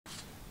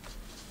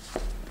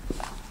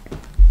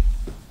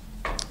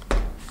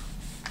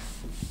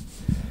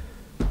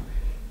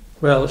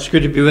Well, it's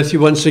good to be with you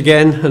once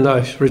again, and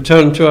I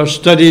return to our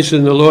studies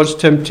in the Lord's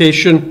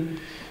temptation.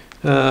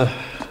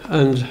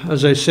 And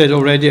as I said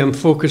already, I'm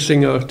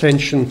focusing our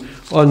attention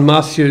on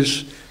Matthew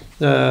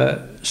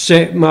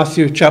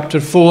chapter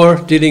 4,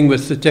 dealing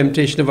with the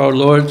temptation of our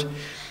Lord.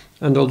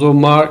 And although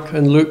Mark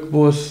and Luke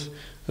both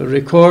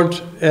record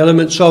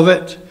elements of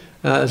it,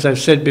 as I've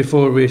said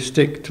before, we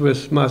stick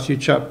with Matthew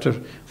chapter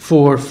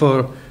 4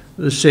 for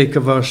the sake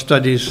of our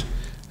studies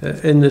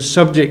in this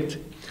subject.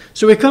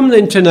 So we come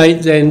then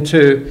tonight then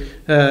to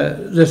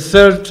the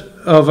third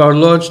of our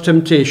Lord's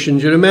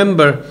temptations. You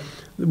remember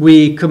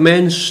we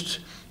commenced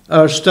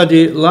our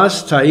study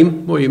last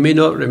time. Well, you may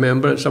not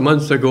remember, it's a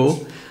month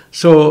ago.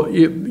 So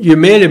you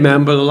may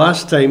remember the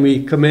last time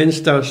we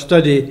commenced our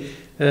study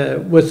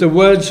with the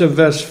words of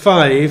verse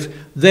 5,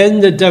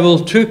 "Then the devil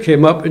took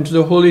him up into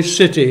the holy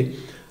city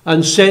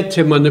and set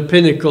him on the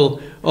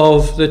pinnacle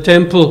of the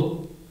temple."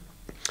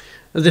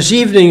 This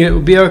evening it will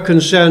be our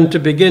concern to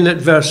begin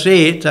at verse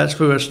 8. That's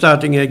where we're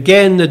starting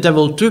again. "The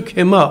devil took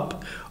him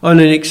up on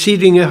an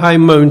exceeding high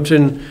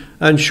mountain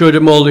and showed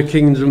him all the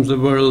kingdoms of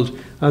the world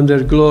and their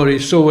glory."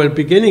 So we're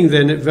beginning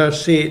then at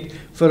verse 8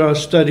 for our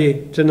study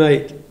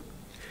tonight.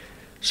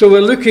 So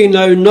we're looking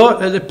now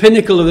not at the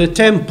pinnacle of the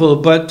temple,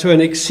 but to an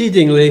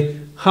exceedingly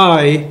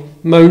high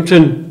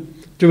mountain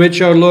to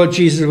which our Lord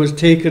Jesus was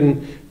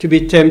taken to be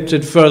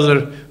tempted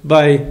further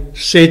by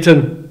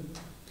Satan.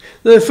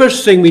 The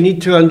first thing we need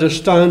to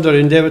understand or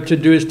endeavour to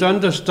do is to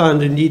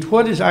understand indeed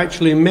what is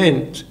actually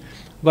meant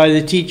by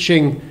the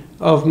teaching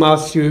of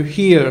Matthew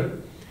here.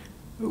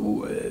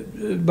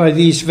 By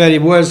these very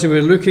words that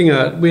we're looking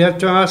at, we have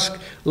to ask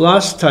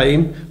last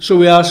time, so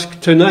we ask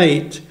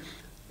tonight,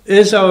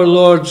 is our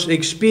Lord's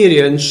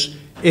experience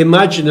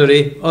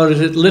imaginary or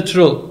is it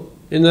literal?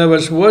 In other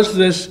words, was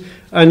this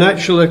an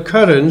actual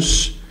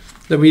occurrence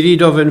that we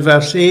read of in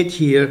verse 8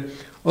 here,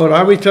 or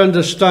are we to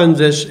understand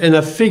this in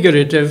a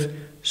figurative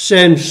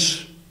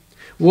sense?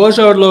 Was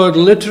our Lord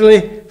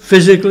literally,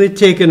 physically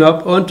taken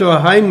up onto a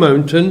high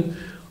mountain,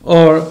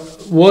 or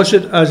was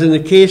it, as in the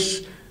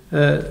case,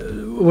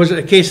 was it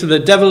a case of the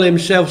devil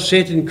himself,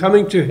 Satan,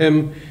 coming to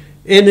him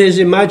in his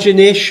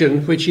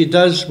imagination, which he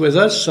does with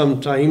us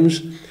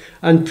sometimes,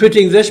 and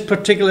putting this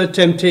particular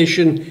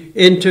temptation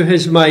into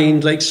his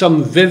mind like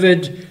some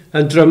vivid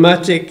and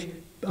dramatic,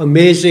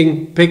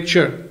 amazing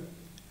picture?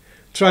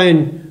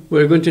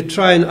 We're going to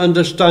try and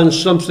understand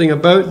something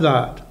about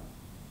that.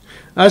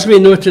 As we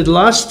noted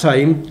last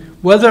time,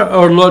 whether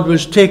our Lord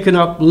was taken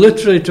up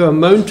literally to a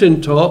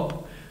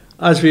mountaintop,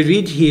 as we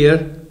read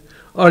here,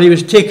 or he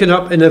was taken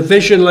up in a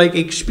vision-like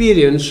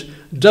experience,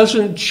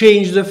 doesn't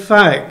change the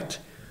fact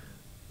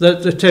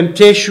that the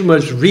temptation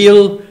was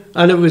real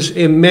and it was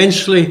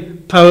immensely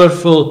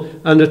powerful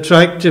and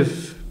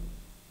attractive.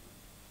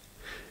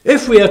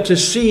 If we are to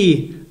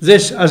see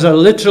this as a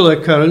literal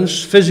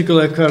occurrence, physical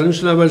occurrence,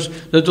 in other words,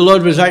 that the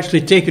Lord was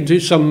actually taken to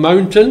some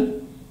mountain,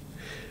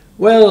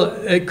 well,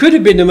 it could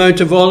have been the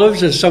Mount of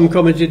Olives, as some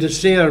commentators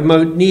say, or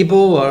Mount Nebo,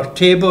 or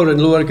Tabor in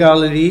Lower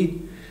Galilee.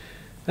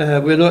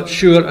 We're not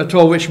sure at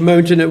all which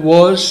mountain it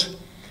was.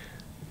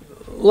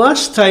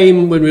 Last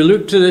time, when we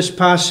looked to this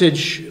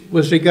passage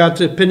with regard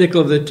to the pinnacle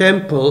of the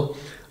temple,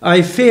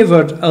 I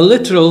favoured a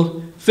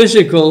literal,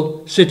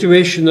 physical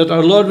situation that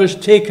our Lord was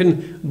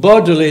taken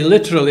bodily,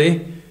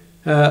 literally,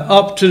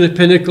 up to the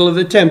pinnacle of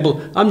the temple.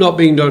 I'm not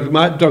being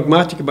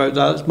dogmatic about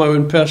that. It's my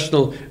own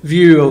personal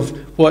view of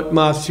what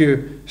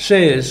Matthew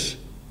says.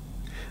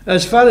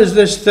 As far as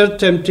this third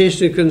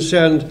temptation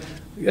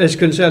is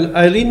concerned,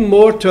 I lean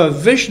more to a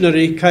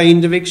visionary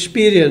kind of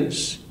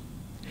experience.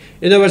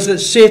 In other words, that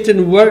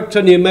Satan worked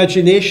on the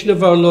imagination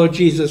of our Lord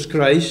Jesus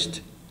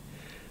Christ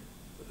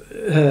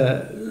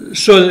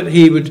so that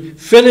he would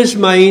fill his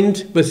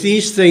mind with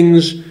these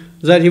things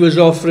that he was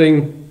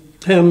offering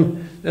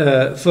him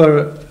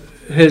for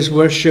his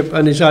worship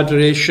and his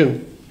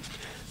adoration.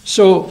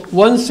 So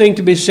one thing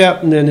to be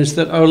certain then is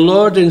that our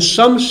Lord in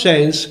some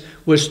sense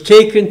was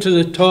taken to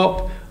the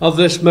top of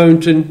this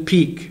mountain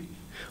peak.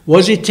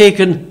 Was he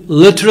taken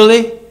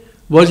literally?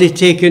 Was he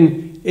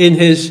taken in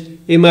his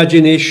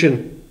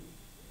imagination?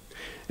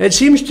 It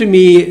seems to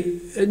me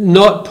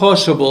not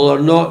possible or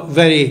not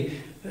very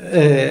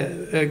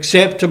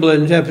acceptable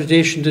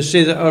interpretation to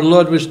say that our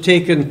Lord was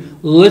taken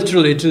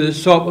literally to the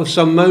top of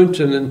some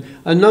mountain, and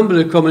a number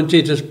of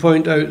commentators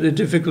point out the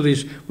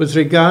difficulties with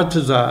regard to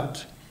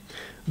that,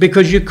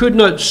 because you could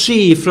not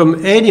see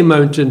from any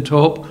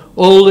mountaintop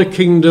all the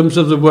kingdoms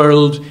of the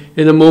world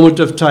in a moment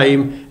of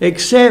time,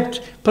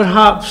 except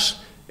perhaps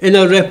in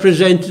a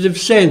representative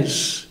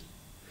sense.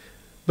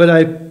 But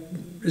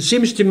it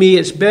seems to me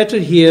it's better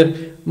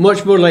here,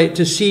 much more like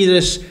to see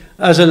this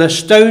as an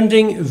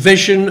astounding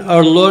vision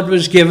our Lord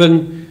was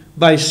given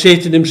by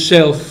Satan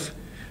himself.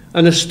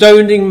 An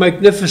astounding,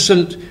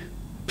 magnificent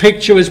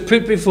picture was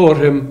put before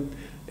him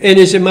in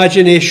his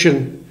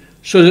imagination,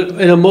 so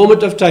that in a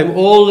moment of time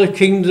all the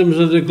kingdoms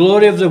of the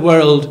glory of the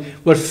world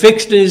were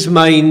fixed in his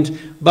mind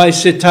by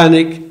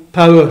satanic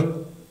power.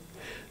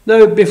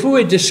 Now, before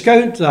we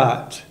discount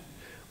that,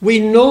 we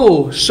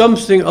know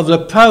something of the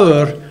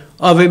power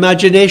of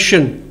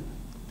imagination.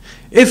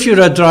 If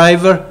you're a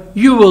driver,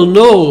 you will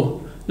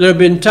know there have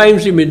been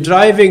times you've been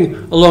driving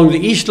along the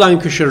East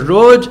Lancashire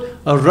Road,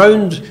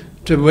 around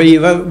to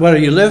where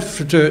you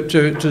live, to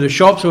the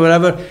shops or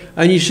whatever,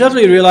 and you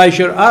suddenly realise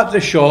you're at the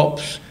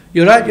shops,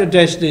 you're at your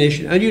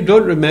destination, and you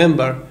don't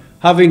remember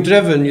having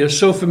driven. You're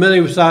so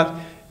familiar with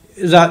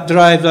that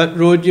drive, that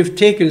road you've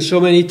taken so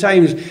many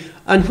times.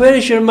 And where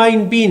has your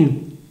mind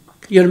been?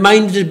 Your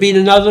mind has been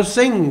in other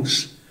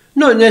things.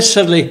 Not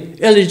necessarily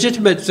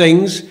illegitimate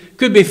things.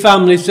 Could be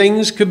family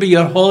things. Could be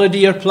your holiday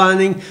you're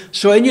planning.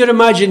 So in your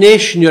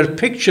imagination, you're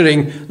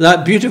picturing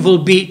that beautiful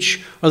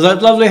beach, or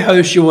that lovely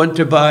house you want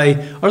to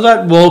buy, or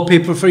that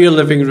wallpaper for your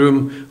living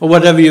room, or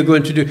whatever you're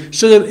going to do.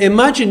 So the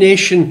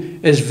imagination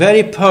is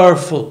very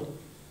powerful.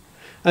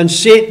 And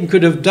Satan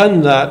could have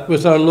done that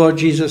with our Lord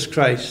Jesus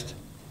Christ.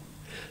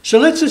 So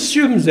let's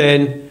assume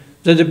then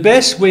that the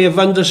best way of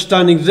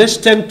understanding this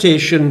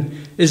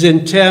temptation is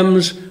in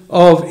terms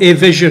of a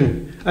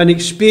vision, an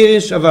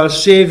experience of our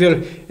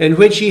Saviour in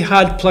which he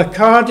had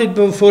placarded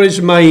before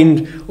his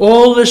mind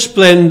all the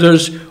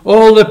splendours,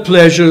 all the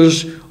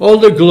pleasures, all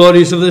the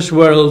glories of this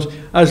world,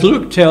 as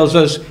Luke tells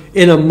us,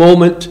 in a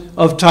moment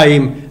of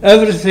time.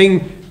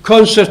 Everything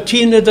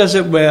concertinaed, as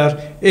it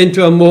were,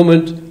 into a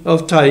moment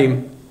of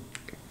time.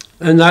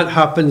 And that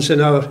happens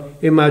in our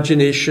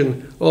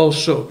imagination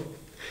also.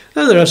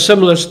 Now, there are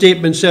similar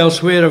statements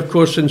elsewhere, of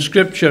course, in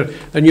Scripture,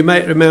 and you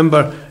might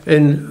remember,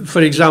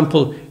 for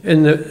example,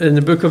 in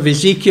the book of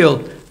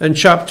Ezekiel, in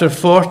chapter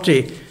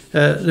 40,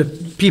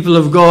 the people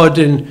of God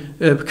in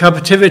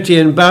captivity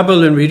in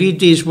Babylon. We read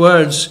these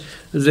words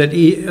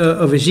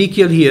of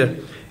Ezekiel here.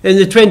 In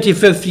the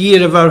 25th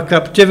year of our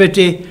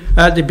captivity,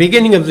 at the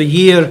beginning of the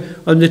year,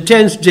 on the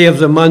 10th day of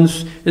the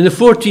month, in the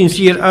 14th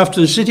year after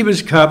the city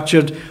was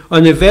captured,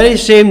 on the very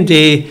same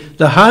day,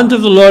 the hand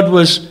of the Lord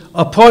was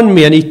upon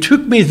me, and he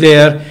took me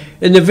there.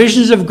 In the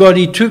visions of God,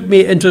 he took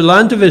me into the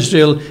land of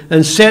Israel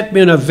and set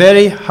me on a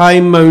very high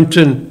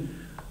mountain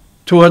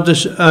toward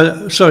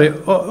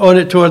on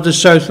it toward the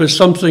south, with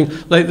something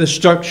like the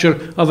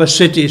structure of a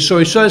city. So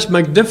he saw this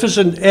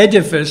magnificent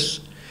edifice,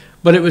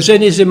 but it was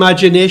in his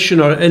imagination,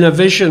 or in a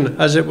vision,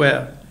 as it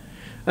were.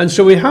 And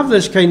so we have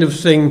this kind of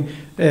thing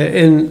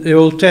in the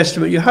Old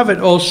Testament. You have it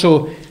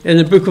also in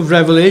the book of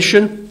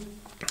Revelation,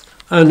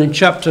 and in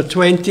chapter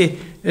 20,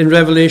 in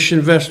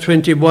Revelation verse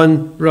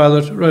 21,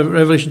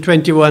 Revelation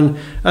 21,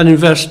 and in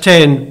verse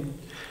 10.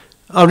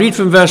 I'll read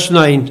from verse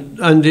 9.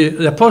 And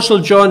the Apostle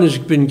John has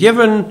been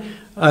given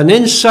an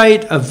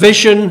insight, a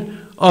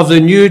vision of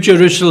the New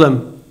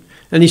Jerusalem.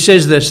 And he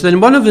says this: Then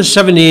one of the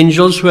seven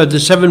angels who had the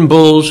seven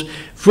bowls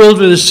filled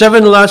with the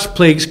seven last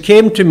plagues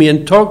came to me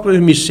and talked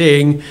with me,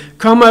 saying,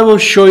 Come, I will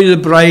show you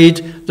the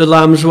bride, the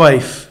Lamb's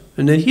wife.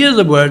 And then hear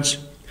the words.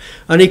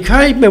 And he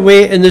carried me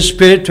away in the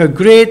Spirit to a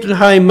great and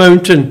high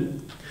mountain,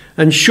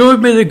 and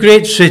showed me the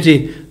great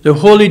city, the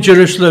holy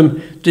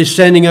Jerusalem,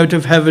 descending out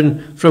of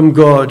heaven from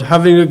God,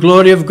 having the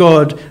glory of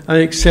God, and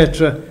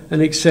etc.,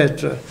 and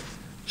etc.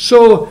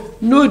 So,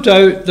 no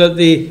doubt that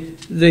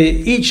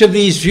each of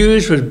these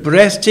views was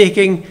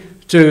breathtaking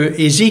to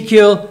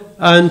Ezekiel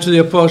and to the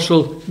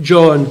Apostle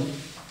John.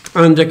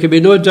 And there can be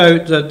no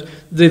doubt that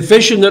the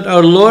vision that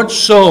our Lord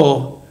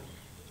saw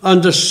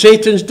under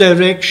Satan's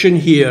direction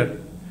here,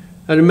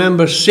 and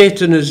remember,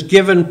 Satan is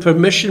given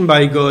permission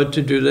by God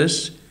to do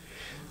this.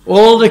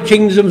 All the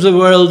kingdoms of the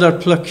world are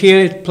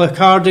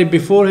placarded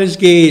before his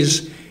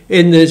gaze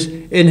in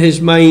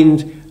his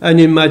mind and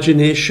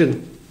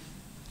imagination.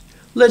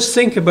 Let's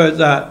think about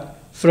that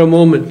for a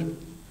moment.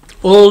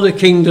 All the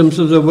kingdoms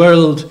of the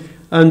world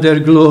and their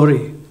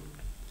glory.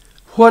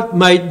 What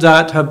might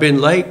that have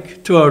been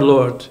like to our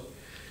Lord?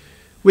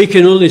 We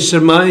can only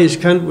surmise,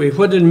 can't we?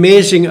 What an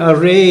amazing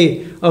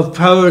array of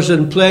powers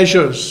and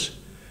pleasures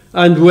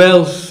and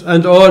wealth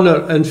and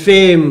honour and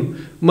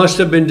fame must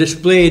have been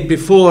displayed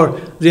before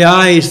the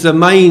eyes, the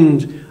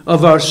mind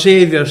of our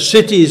Saviour.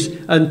 Cities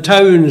and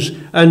towns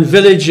and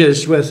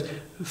villages with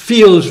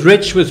fields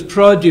rich with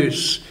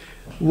produce,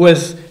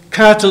 with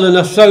cattle in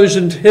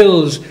 1,000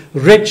 hills,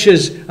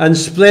 riches and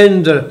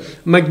splendour,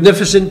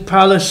 magnificent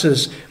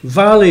palaces,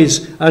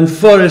 valleys and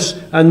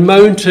forests and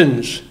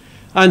mountains,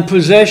 and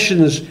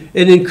possessions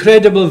in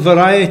incredible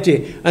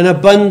variety and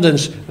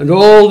abundance, and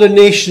all the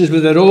nations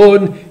with their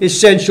own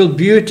essential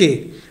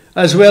beauty,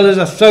 as well as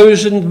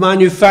 1,000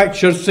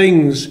 manufactured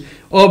things,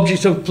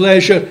 objects of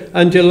pleasure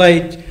and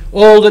delight,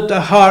 all that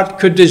the heart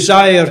could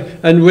desire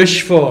and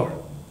wish for.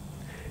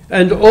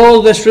 And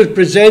all this was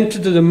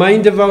presented to the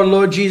mind of our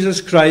Lord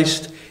Jesus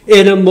Christ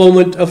in a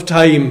moment of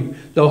time.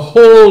 The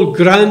whole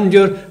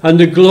grandeur and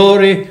the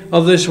glory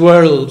of this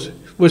world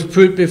was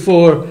put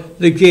before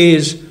the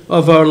gaze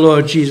of our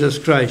Lord Jesus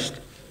Christ.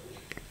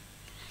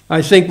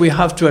 I think we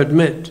have to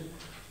admit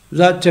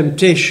that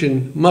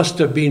temptation must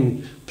have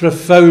been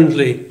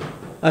profoundly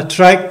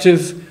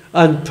attractive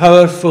and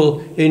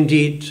powerful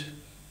indeed.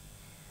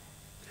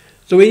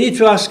 So we need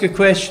to ask a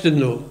question,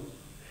 though.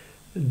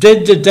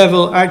 Did the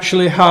devil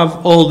actually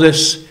have all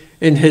this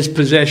in his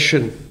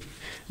possession?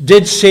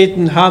 Did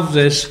Satan have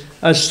this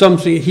as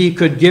something he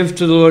could give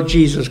to the Lord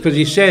Jesus? Because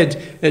he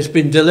said, it's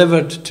been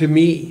delivered to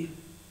me.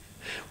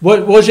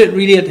 What was it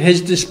really at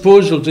his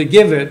disposal to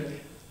give it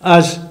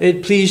as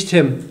it pleased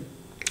him?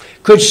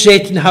 Could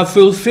Satan have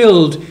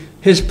fulfilled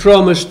his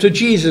promise to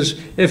Jesus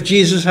if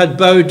Jesus had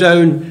bowed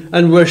down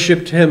and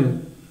worshipped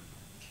him?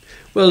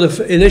 Well,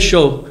 the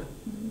initial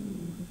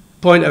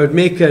point I would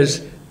make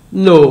is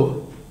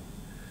no.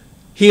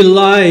 He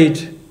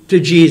lied to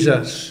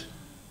Jesus,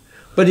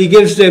 but he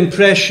gives the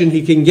impression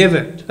he can give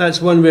it.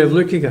 That's one way of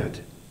looking at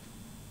it.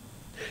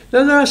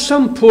 Now, there are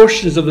some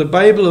portions of the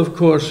Bible, of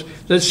course,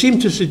 that seem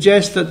to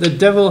suggest that the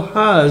devil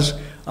has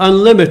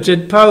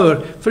unlimited power.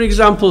 For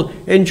example,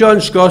 in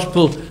John's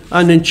Gospel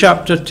and in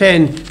chapter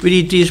 10, we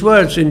read these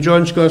words in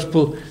John's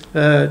Gospel,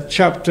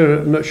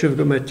 I'm not sure if I've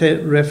got my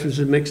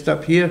references mixed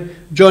up here.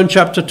 John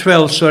chapter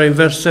 12, in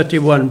verse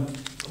 31.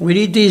 We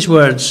read these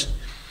words.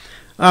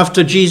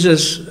 After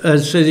Jesus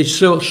said his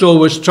soul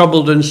was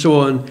troubled and so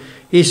on,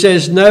 he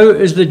says, now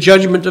is the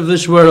judgment of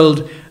this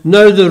world.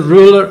 Now the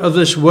ruler of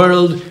this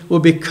world will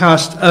be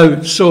cast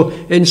out. So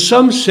in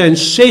some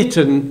sense,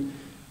 Satan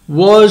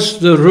was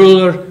the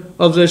ruler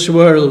of this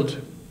world.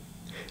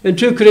 In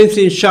 2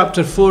 Corinthians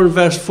chapter 4 and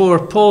verse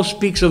 4, Paul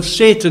speaks of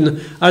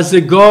Satan as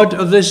the god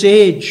of this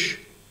age.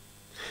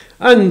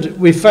 And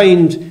we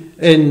find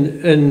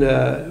in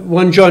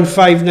 1 John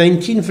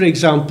 5:19, for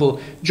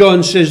example,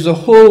 John says, the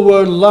whole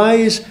world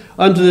lies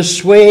under the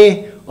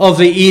sway of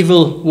the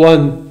evil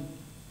one.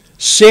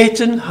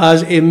 Satan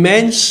has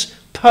immense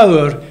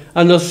power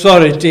and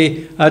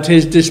authority at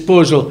his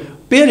disposal,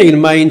 bearing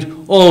in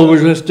mind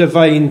always with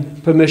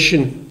divine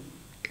permission.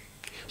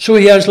 So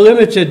he has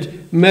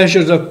limited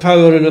measures of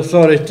power and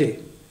authority.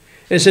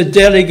 It's a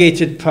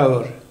delegated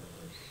power.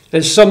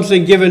 It's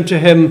something given to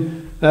him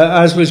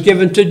as was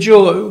given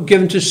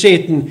to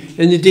Satan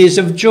in the days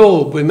of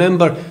Job.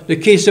 Remember the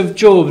case of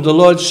Job. The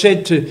Lord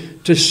said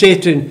to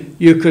Satan,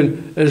 you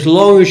can, as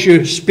long as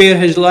you spare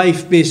his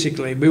life,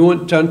 basically. We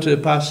won't turn to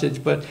the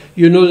passage, but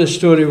you know the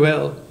story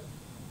well.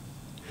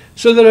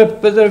 So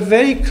there are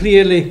very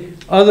clearly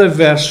other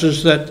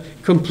verses that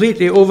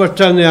completely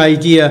overturn the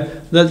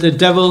idea that the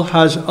devil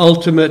has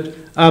ultimate,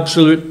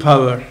 absolute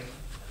power.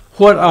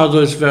 What are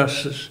those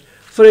verses?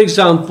 For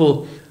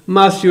example,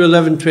 Matthew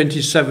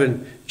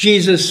 11:27.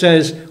 Jesus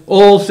says,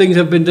 all things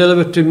have been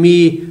delivered to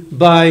me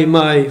by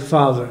my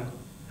Father.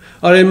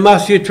 Or in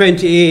Matthew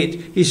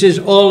 28, he says,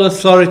 all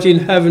authority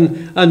in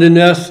heaven and on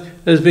earth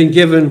has been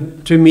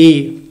given to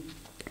me.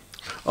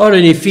 Or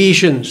in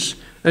Ephesians,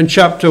 in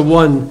chapter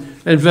 1,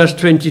 in verse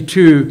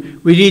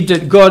 22, we read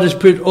that God has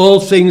put all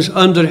things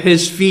under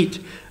his feet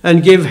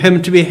and gave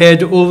him to be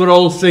head over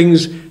all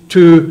things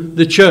to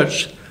the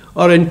church.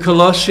 Or in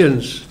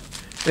Colossians,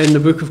 in the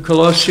book of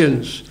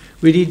Colossians,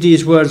 we read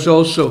these words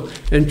also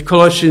in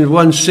Colossians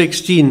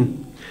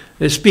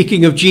 1:16.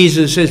 Speaking of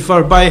Jesus, it says,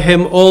 for by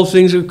him all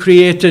things were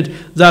created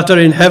that are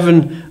in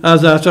heaven and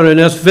that are on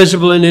earth,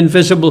 visible and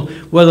invisible,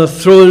 whether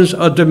thrones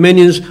or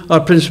dominions or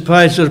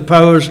principalities or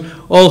powers,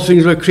 all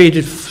things were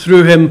created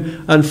through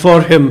him and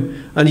for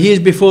him. And he is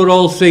before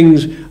all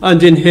things,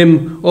 and in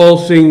him all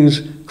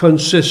things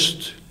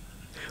consist.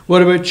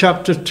 What about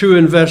chapter 2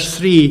 and verse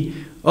 3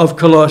 of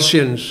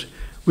Colossians?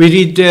 We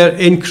read there,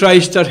 in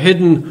Christ are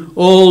hidden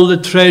all the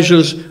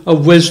treasures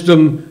of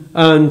wisdom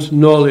and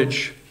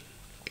knowledge.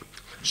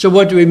 So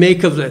what do we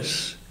make of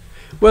this?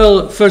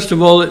 Well, first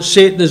of all, that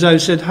Satan, as I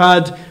said,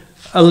 had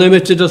a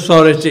limited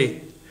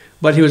authority.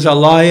 But he was a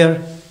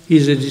liar,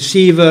 he's a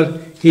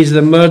deceiver, he's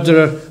the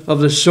murderer of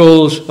the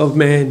souls of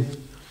men.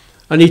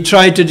 And he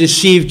tried to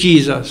deceive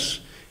Jesus.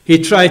 He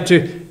tried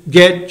to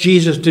get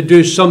Jesus to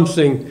do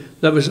something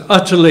that was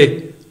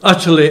utterly,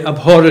 utterly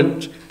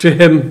abhorrent to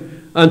him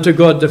and to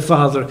God the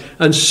Father.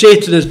 And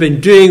Satan has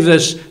been doing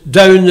this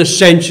down the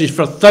centuries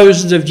for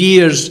thousands of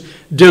years,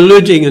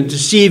 deluding and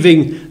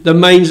deceiving the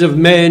minds of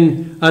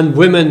men and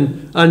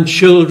women and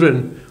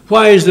children.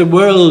 Why is the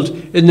world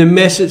in the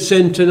mess it's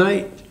in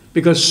tonight?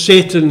 Because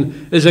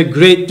Satan is a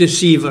great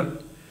deceiver,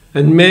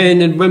 and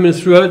men and women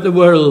throughout the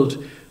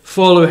world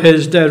follow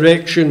his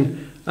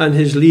direction and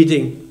his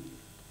leading.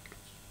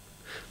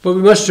 But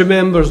we must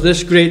remember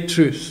this great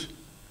truth.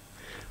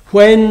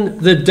 When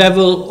the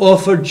devil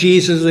offered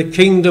Jesus the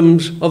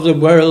kingdoms of the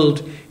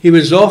world, he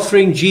was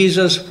offering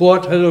Jesus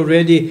what had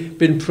already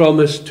been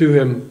promised to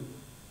him.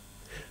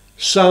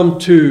 Psalm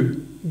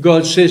 2,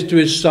 God says to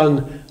his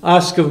Son,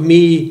 ask of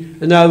me,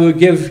 and I will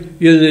give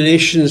you the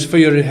nations for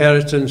your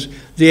inheritance,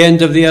 the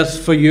end of the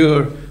earth for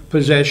your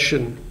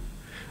possession.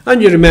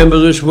 And you remember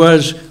those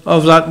words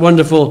of that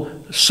wonderful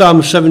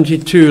Psalm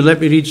 72. Let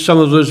me read some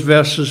of those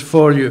verses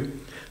for you.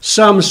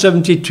 Psalm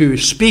 72,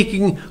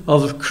 speaking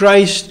of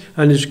Christ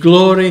and his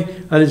glory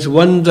and his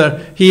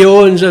wonder. He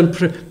owns and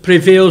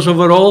prevails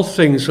over all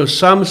things. So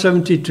Psalm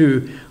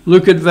 72,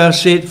 look at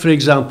verse 8, for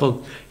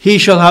example. He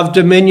shall have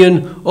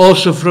dominion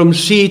also from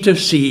sea to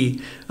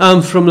sea,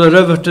 and from the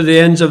river to the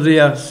ends of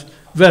the earth.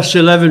 Verse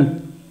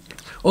 11,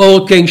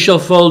 all kings shall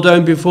fall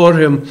down before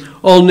him,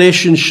 all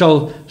nations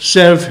shall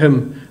serve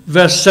him.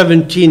 Verse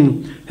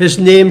 17, his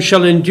name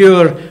shall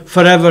endure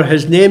forever.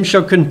 His name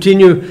shall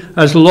continue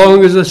as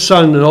long as the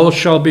sun, and all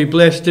shall be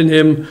blessed in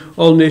him.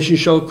 All nations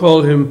shall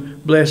call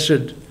him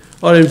blessed.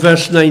 or in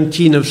verse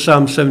 19 of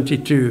Psalm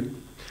 72.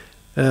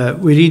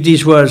 We read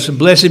these words,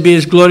 "Blessed be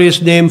his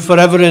glorious name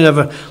forever and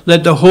ever.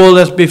 Let the whole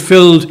earth be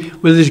filled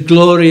with his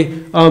glory.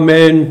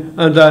 Amen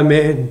and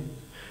amen."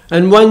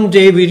 And one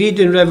day, we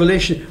read in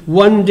Revelation,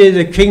 one day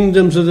the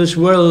kingdoms of this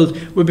world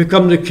will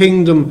become the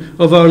kingdom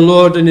of our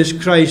Lord and his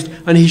Christ,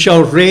 and he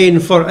shall reign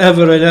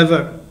forever and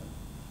ever.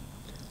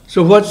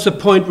 So what's the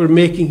point we're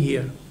making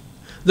here?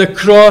 The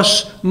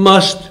cross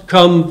must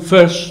come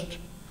first.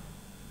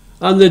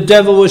 And the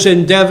devil was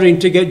endeavoring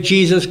to get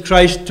Jesus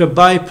Christ to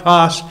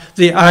bypass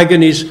the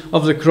agonies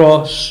of the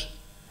cross.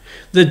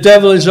 The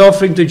devil is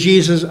offering to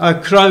Jesus a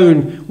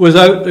crown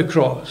without the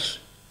cross.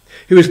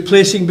 He was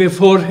placing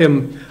before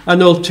him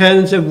an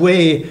alternative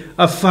way,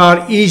 a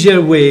far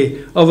easier way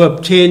of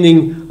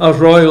obtaining a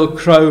royal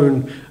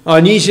crown,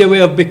 an easier way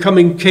of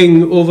becoming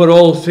king over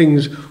all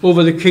things,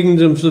 over the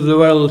kingdoms of the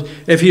world,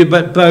 if he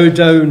but bow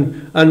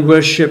down and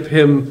worship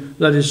him,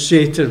 that is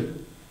Satan.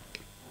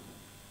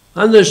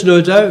 And there's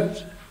no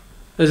doubt,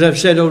 as I've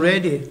said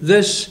already,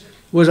 this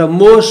was a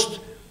most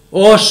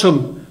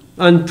awesome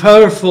and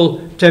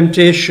powerful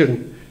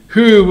temptation.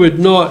 Who would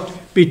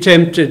not be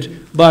tempted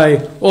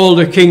by all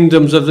the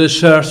kingdoms of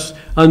this earth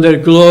and their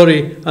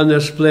glory and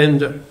their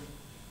splendor?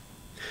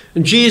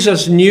 And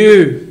Jesus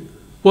knew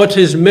what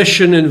his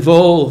mission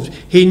involved.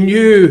 He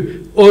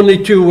knew only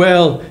too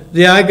well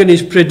the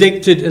agonies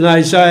predicted in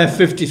Isaiah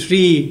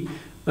 53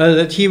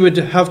 that he would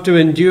have to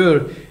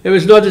endure. It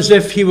was not as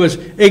if he was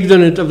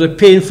ignorant of the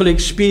painful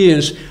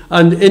experience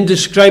and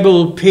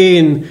indescribable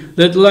pain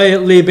that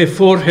lay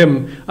before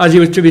him as he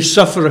was to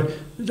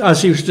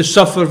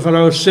suffer for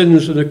our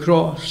sins on the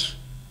cross.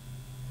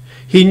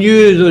 He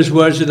knew those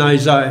words in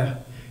Isaiah.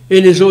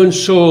 In his own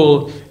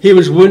soul, he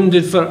was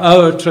wounded for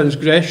our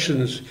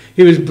transgressions.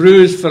 He was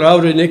bruised for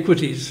our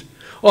iniquities.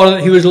 Or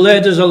that he was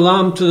led as a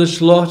lamb to the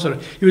slaughter.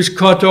 He was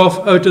cut off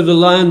out of the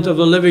land of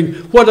the living.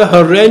 What a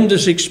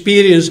horrendous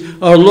experience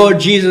our Lord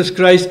Jesus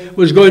Christ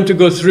was going to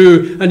go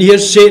through. And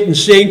here's Satan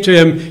saying to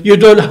him, you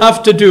don't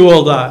have to do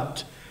all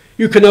that.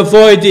 You can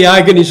avoid the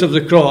agonies of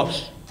the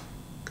cross.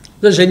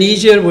 There's an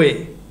easier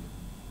way.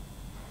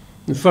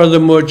 And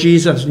furthermore,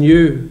 Jesus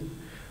knew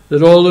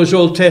that all those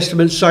Old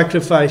Testament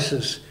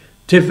sacrifices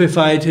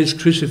typified his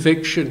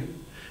crucifixion,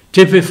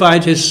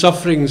 typified his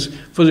sufferings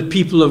for the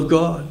people of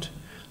God.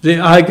 The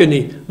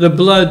agony, the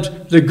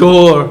blood, the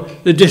gore,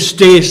 the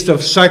distaste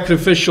of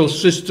sacrificial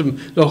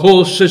system, the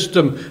whole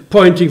system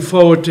pointing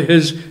forward to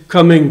his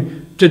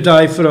coming to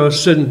die for our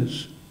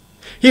sins.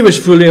 He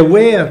was fully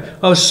aware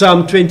of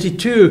Psalm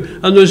 22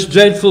 and those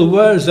dreadful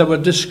words that were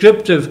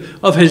descriptive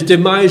of his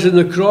demise on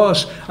the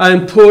cross. I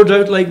am poured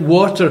out like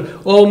water.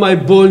 All my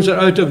bones are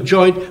out of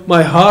joint.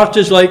 My heart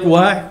is like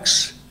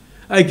wax.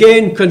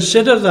 Again,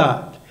 consider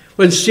that.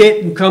 When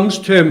Satan comes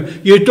to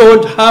him, you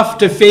don't have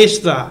to face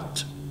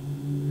that.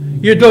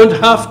 You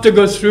don't have to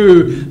go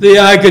through the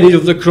agony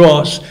of the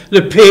cross,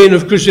 the pain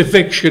of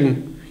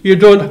crucifixion. You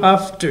don't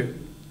have to.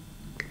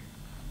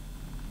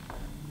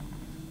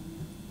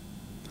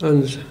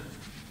 And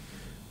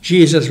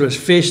Jesus was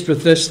faced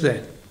with this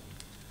then.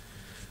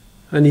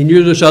 And he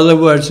knew those other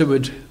words that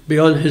would be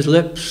on his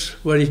lips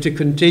were he to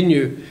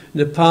continue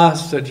the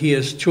path that he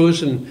has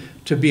chosen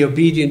to be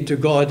obedient to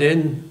God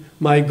in.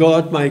 My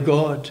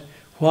God,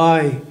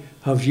 why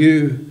have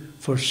you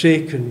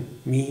forsaken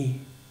me?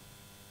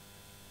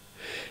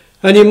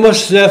 And he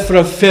must therefore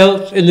have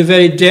felt in the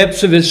very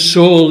depths of his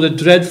soul the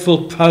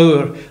dreadful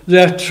power,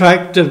 the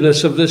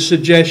attractiveness of the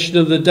suggestion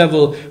of the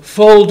devil.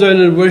 Fall down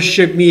and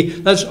worship me.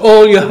 That's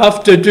all you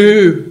have to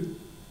do.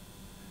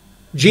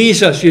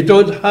 Jesus, you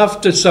don't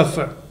have to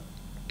suffer.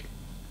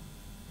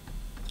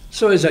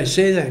 So as I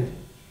say then,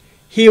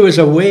 he was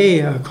a way,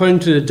 according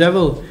to the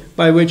devil,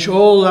 by which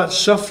all that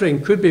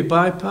suffering could be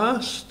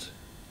bypassed.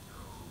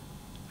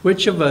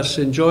 Which of us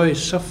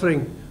enjoys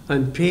suffering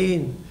and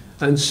pain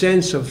and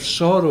sense of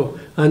sorrow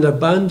and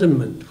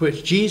abandonment,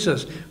 which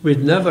Jesus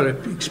would never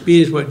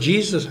experience what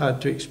Jesus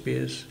had to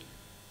experience?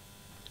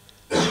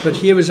 But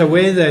here was a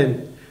way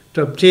then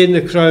to obtain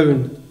the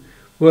crown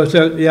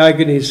without the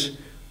agonies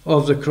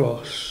of the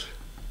cross.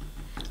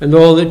 And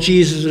all that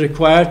Jesus is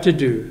required to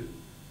do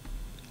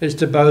is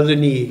to bow the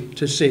knee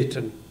to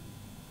Satan,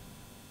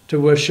 to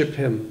worship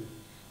him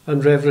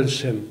and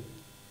reverence him.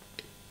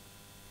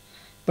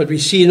 But we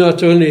see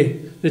not only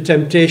the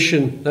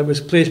temptation that was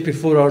placed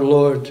before our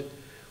Lord,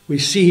 we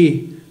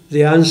see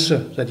the answer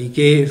that he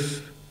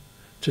gave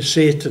to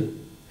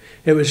Satan.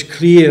 It was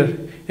clear,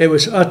 it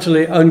was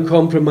utterly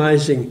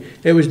uncompromising,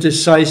 it was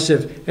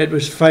decisive, it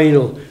was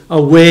final.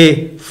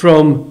 Away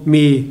from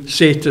me,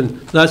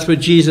 Satan. That's what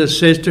Jesus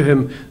says to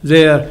him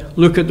there.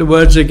 Look at the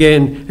words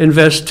again in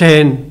verse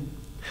 10.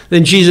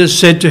 Then Jesus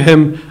said to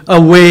him,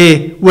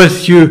 away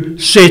with you,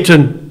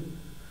 Satan,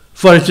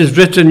 for it is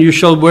written, you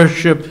shall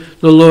worship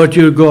the Lord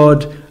your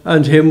God,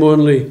 and him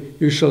only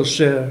you shall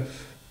serve.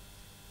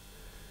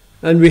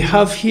 And we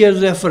have here,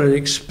 therefore, an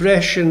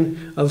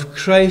expression of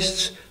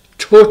Christ's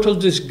total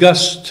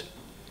disgust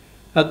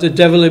at the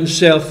devil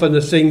himself and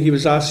the thing he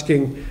was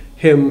asking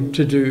him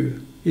to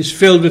do. He's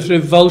filled with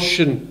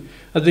revulsion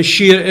at the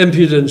sheer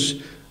impudence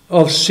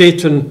of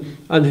Satan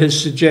and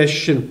his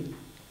suggestion.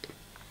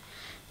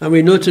 And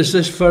we notice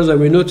this further.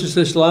 We noticed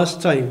this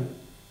last time.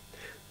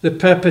 The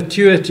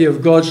perpetuity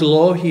of God's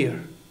law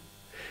here.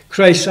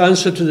 Christ's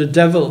answer to the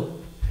devil.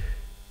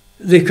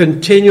 The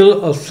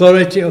continual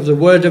authority of the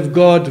Word of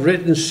God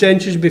written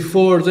centuries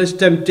before this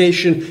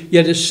temptation,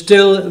 yet is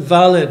still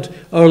valid.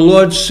 Our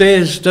Lord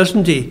says,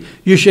 doesn't he?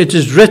 It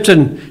is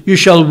written, you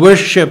shall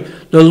worship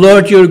the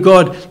Lord your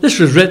God. This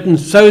was written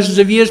thousands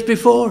of years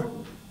before.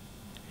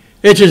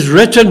 It is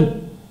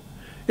written.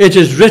 It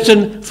is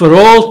written for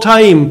all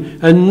time,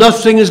 and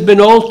nothing has been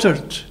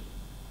altered.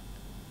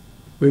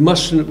 We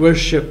mustn't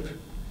worship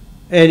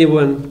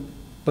anyone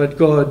but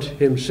God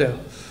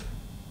himself.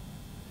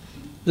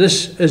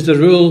 This is the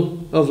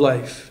rule of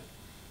life.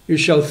 You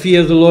shall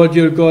fear the Lord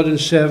your God and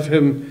serve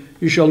him.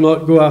 You shall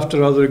not go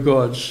after other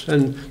gods.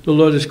 And the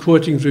Lord is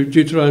quoting through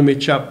Deuteronomy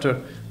chapter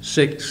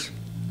 6.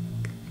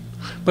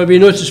 But we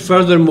notice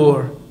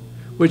furthermore,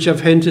 which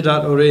I've hinted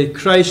at already,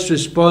 Christ's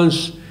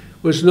response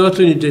was not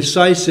only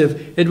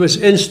decisive, it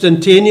was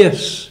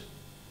instantaneous.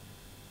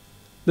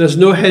 There's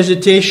no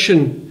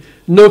hesitation,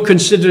 no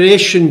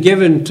consideration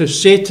given to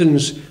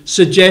Satan's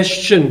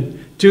suggestion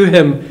to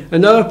him.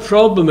 And our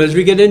problem is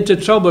we get into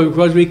trouble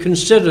because we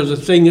consider the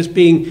thing as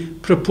being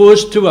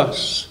proposed to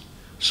us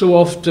so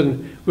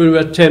often when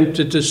we're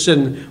tempted to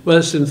sin, whether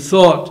it's in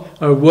thought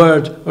or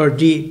word or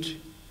deed.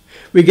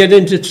 We get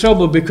into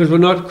trouble because we're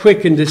not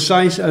quick and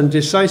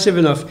decisive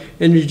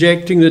enough in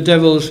rejecting the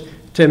devil's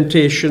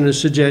temptation and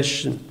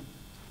suggestion.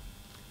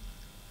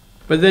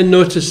 But then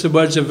notice the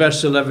words of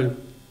verse 11.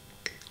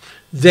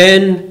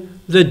 Then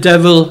the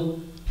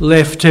devil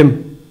left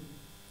him.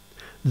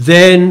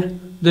 Then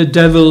the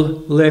devil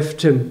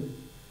left him.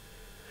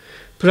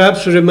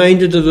 Perhaps we're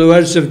reminded of the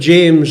words of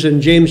James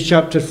in James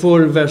chapter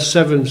 4 and verse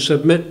 7.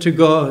 Submit to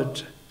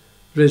God,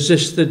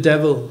 resist the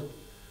devil,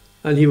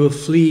 and he will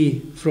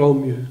flee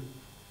from you.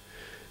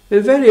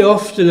 And very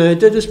often, I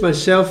did this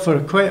myself for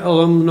quite a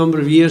long number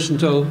of years,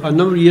 until a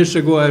number of years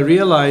ago I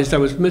realized I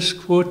was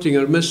misquoting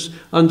or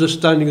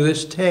misunderstanding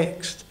this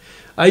text.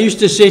 I used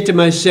to say to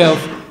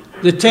myself,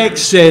 the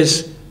text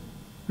says,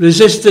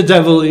 resist the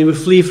devil and he will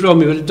flee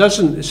from you. But it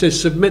doesn't. It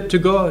says submit to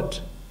God.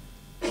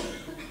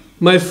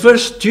 My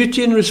first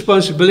duty and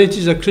responsibility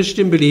as a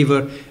Christian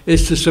believer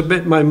is to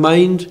submit my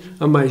mind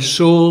and my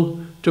soul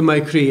to my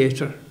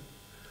Creator,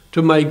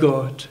 to my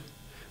God.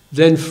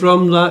 Then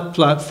from that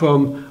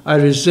platform I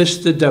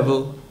resist the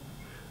devil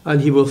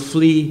and he will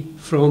flee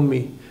from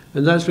me.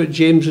 And that's what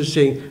James is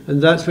saying,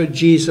 and that's what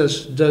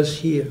Jesus does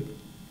here.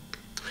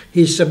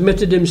 He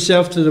submitted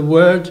himself to the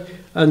word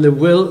and the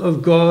will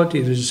of God.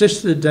 He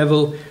resisted the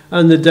devil,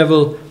 and the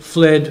devil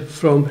fled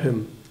from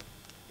him.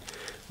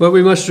 But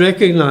we must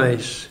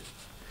recognize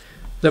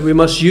that we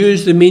must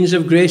use the means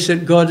of grace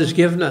that God has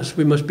given us.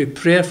 We must be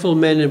prayerful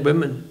men and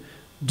women,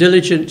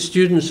 diligent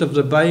students of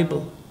the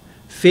Bible,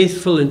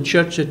 faithful in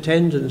church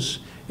attendance,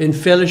 in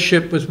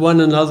fellowship with one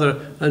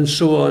another, and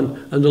so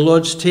on. And the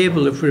Lord's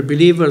table, if we're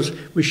believers,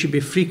 we should be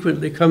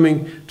frequently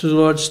coming to the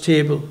Lord's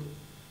table.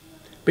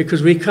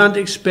 Because we can't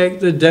expect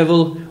the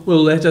devil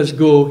will let us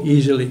go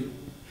easily.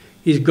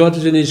 He's got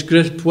us in his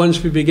grip.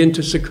 Once we begin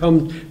to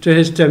succumb to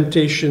his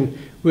temptation,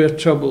 we're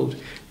troubled.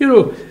 You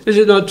know, is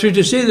it not true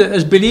to say that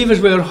as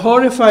believers we are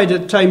horrified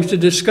at times to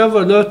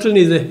discover not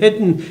only the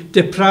hidden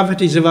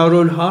depravities of our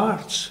own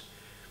hearts,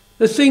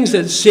 the things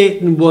that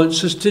Satan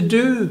wants us to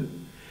do,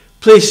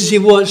 places he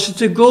wants us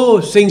to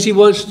go, things he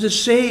wants us to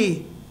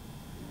say.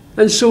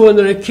 And so on,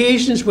 there are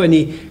occasions when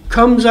he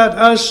comes at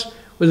us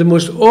with the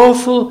most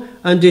awful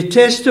and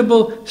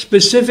detestable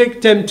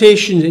specific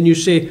temptations, and you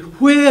say,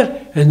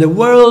 where in the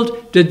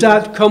world did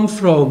that come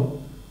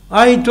from?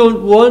 I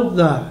don't want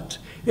that.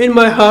 In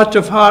my heart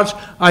of hearts,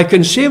 I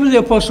can say with the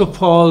Apostle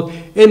Paul,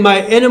 in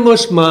my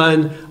innermost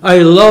man, I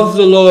love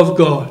the law of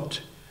God.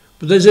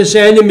 But there's this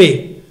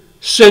enemy,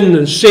 sin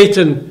and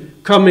Satan,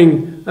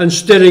 coming and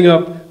stirring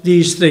up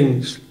these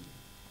things.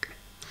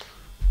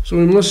 So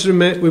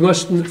we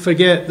mustn't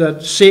forget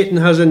that Satan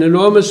has an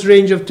enormous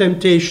range of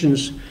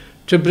temptations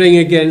to bring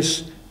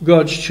against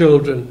God's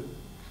children,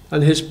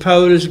 and his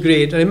power is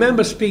great. I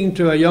remember speaking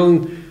to a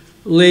young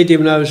lady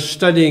when I was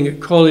studying at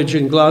college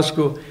in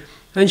Glasgow,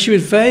 and she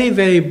was very,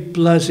 very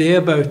blasé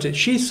about it.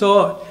 She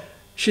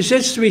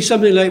says to me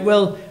something like,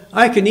 well,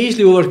 I can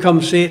easily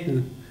overcome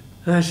Satan.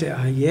 And I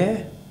said,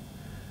 yeah.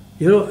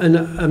 You know, and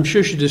I'm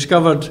sure she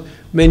discovered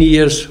many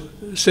years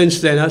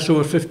since then, that's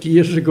over 50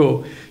 years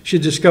ago, she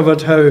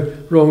discovered how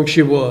wrong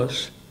she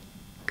was.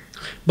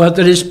 But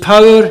there is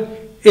power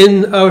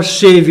in our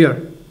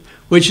Saviour,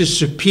 which is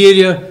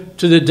superior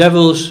to the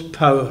devil's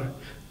power.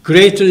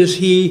 Greater is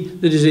he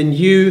that is in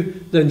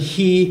you than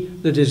he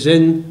that is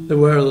in the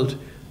world.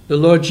 The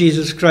Lord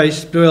Jesus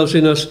Christ dwells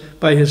in us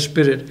by his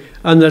Spirit.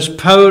 And there's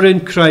power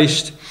in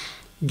Christ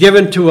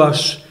given to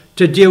us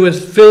to deal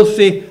with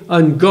filthy,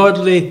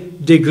 ungodly,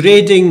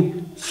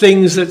 degrading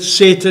things that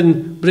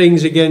Satan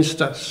brings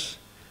against us.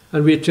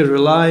 And we are to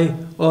rely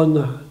on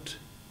that.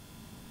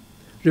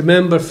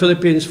 Remember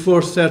Philippians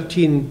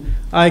 4:13,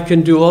 I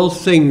can do all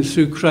things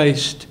through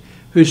Christ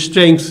who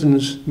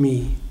strengthens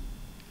me.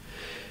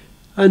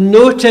 And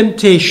no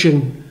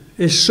temptation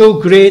is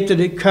so great that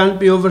it can't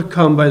be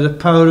overcome by the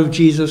power of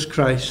Jesus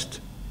Christ.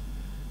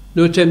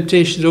 No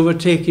temptation is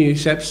overtaking you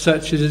except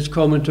such as is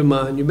common to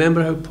man. You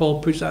remember how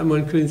Paul puts that in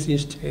 1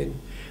 Corinthians 10.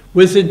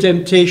 With the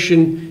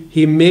temptation,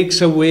 he makes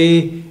a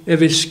way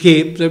of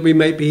escape that we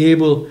might be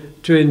able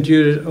to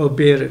endure it or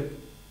bear it.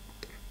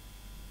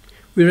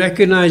 We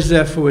recognize,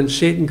 therefore, when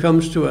Satan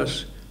comes to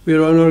us, we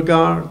are on our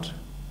guard.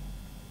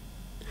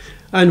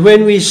 And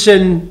when we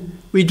sin,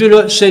 we do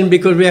not sin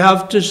because we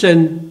have to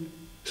sin.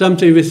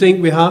 Sometimes we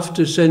think we have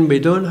to sin. We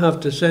don't have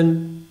to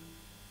sin.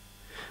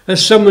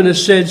 As someone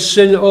has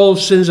said, all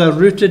sins are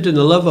rooted in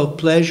the love of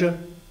pleasure.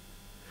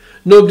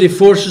 Nobody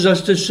forces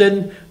us to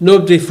sin.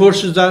 Nobody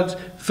forces that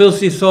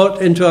filthy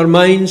thought into our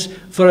minds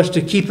for us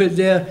to keep it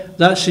there,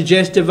 that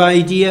suggestive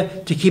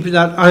idea, to keep it,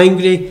 that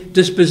angry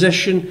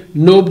disposition.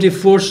 Nobody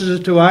forces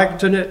us to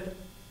act on it.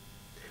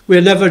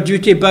 We're never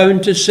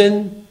duty-bound to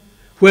sin,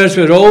 whereas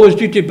we're always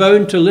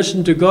duty-bound to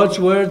listen to God's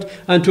word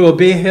and to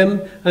obey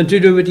him and to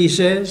do what he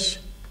says.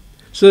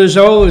 So there's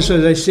always,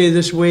 as I say,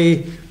 this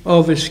way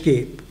of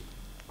escape.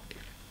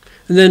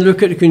 And then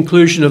look at the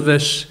conclusion of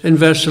this in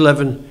verse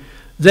 11.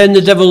 Then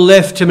the devil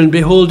left him, and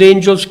behold,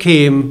 angels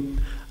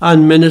came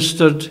and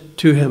ministered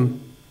to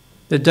him.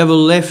 The devil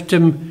left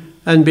him,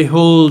 and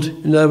behold,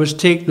 in other words,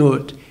 take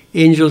note,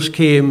 angels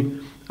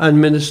came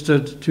and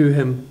ministered to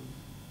him.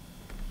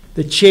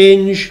 The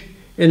change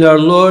in our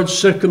Lord's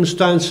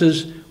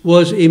circumstances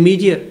was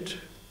immediate.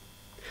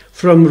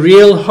 From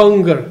real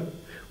hunger,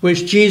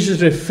 which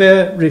Jesus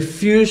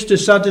refused to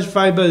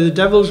satisfy by the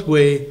devil's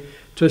way,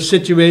 to a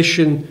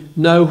situation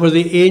now where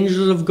the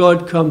angels of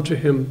God come to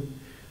him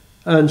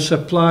and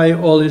supply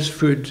all his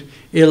food.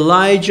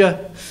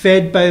 Elijah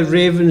fed by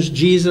ravens,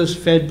 Jesus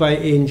fed by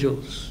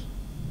angels.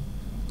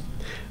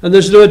 And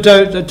there's no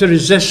doubt that to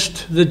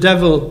resist the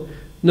devil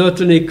not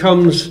only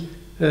causes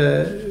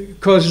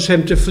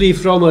him to flee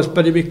from us,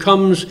 but it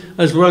becomes,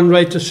 as one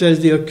writer says,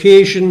 the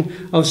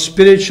occasion of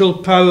spiritual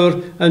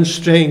power and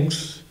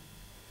strength,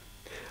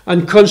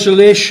 and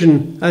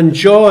consolation and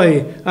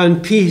joy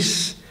and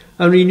peace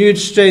and renewed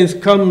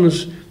strength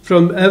comes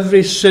from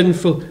every sin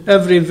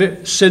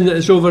that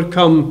is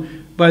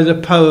overcome by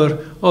the power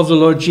of the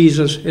Lord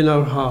Jesus in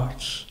our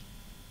hearts.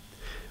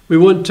 We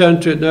won't turn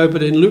to it now,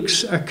 but in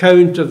Luke's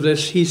account of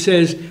this, he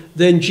says,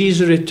 then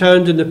Jesus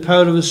returned in the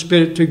power of the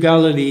Spirit to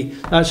Galilee.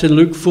 That's in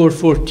Luke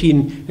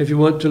 4:14, if you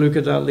want to look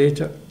at that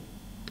later.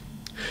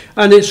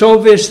 And it's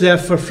obvious,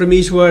 therefore, from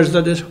these words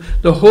that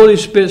the Holy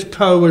Spirit's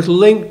power was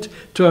linked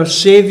to our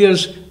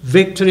Saviour's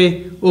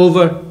victory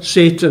over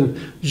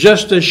Satan.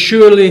 Just as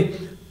surely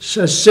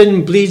as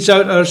sin bleeds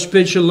out our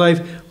spiritual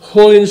life,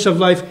 holiness of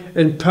life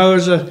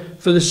empowers us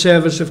for the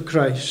service of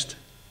Christ.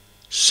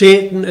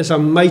 Satan is a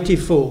mighty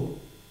foe,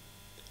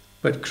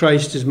 but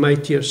Christ is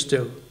mightier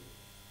still.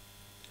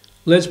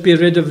 Let's be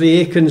rid of the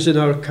Achans in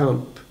our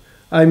camp.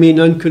 I mean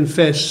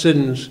unconfessed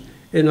sins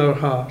in our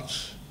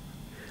hearts.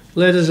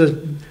 Let us,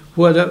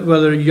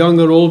 whether young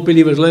or old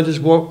believers, let us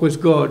walk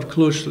with God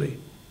closely.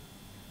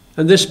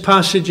 And this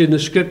passage in the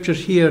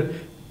scriptures here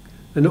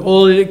and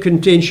all that it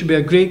contains should be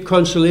a great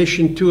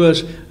consolation to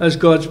us as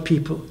God's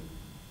people.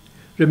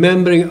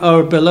 Remembering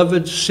our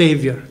beloved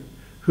Saviour,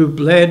 who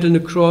bled on the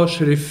cross,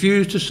 who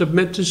refused to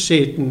submit to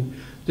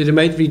Satan, that he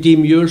might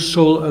redeem your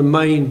soul and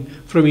mine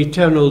from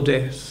eternal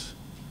death.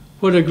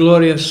 What a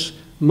glorious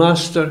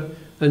Master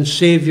and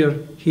Saviour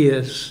he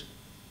is.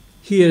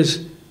 He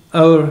is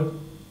our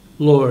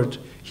Lord.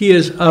 He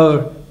is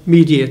our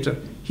mediator.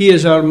 He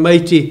is our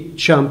mighty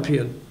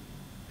champion.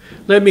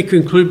 Let me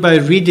conclude by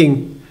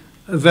reading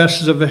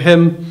verses of a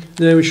hymn, and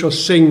then we shall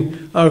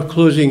sing our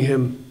closing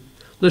hymn.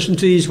 Listen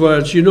to these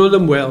words. You know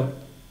them well.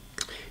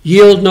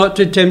 Yield not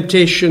to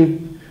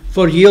temptation,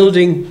 for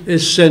yielding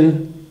is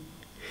sin.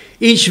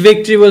 Each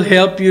victory will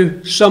help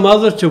you some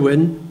other to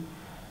win.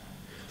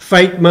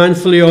 Fight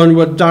manfully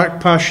onward,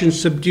 dark passions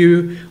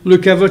subdue.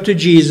 Look ever to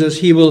Jesus,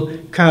 he will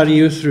carry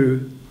you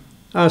through.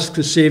 Ask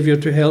the Saviour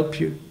to help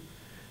you.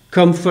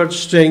 Comfort,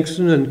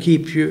 strengthen, and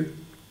keep you.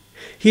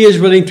 He is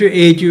willing to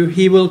aid you,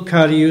 he will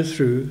carry you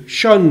through.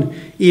 Shun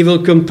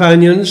evil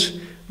companions,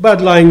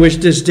 bad language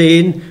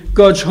disdain,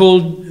 God's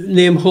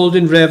name hold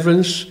in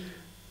reverence,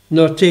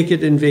 nor take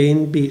it in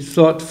vain. Be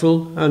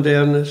thoughtful and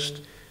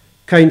earnest,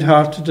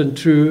 kind-hearted and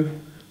true.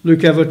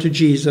 Look ever to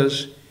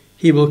Jesus,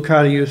 he will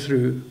carry you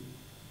through.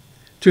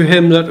 To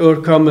him that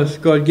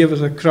overcometh, God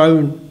giveth a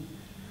crown.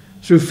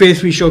 Through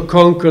faith we shall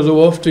conquer,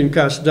 though often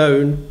cast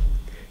down.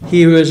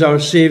 He who is our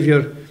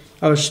Saviour,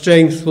 our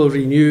strength will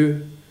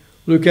renew.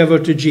 Look ever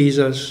to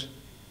Jesus,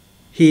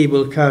 he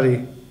will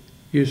carry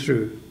you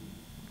through.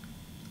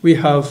 We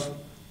have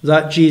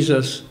that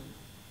Jesus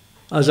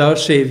as our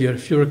Saviour.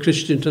 If you're a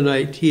Christian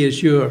tonight, he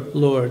is your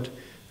Lord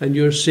and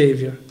your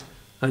Saviour,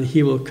 and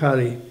he will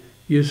carry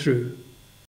you through.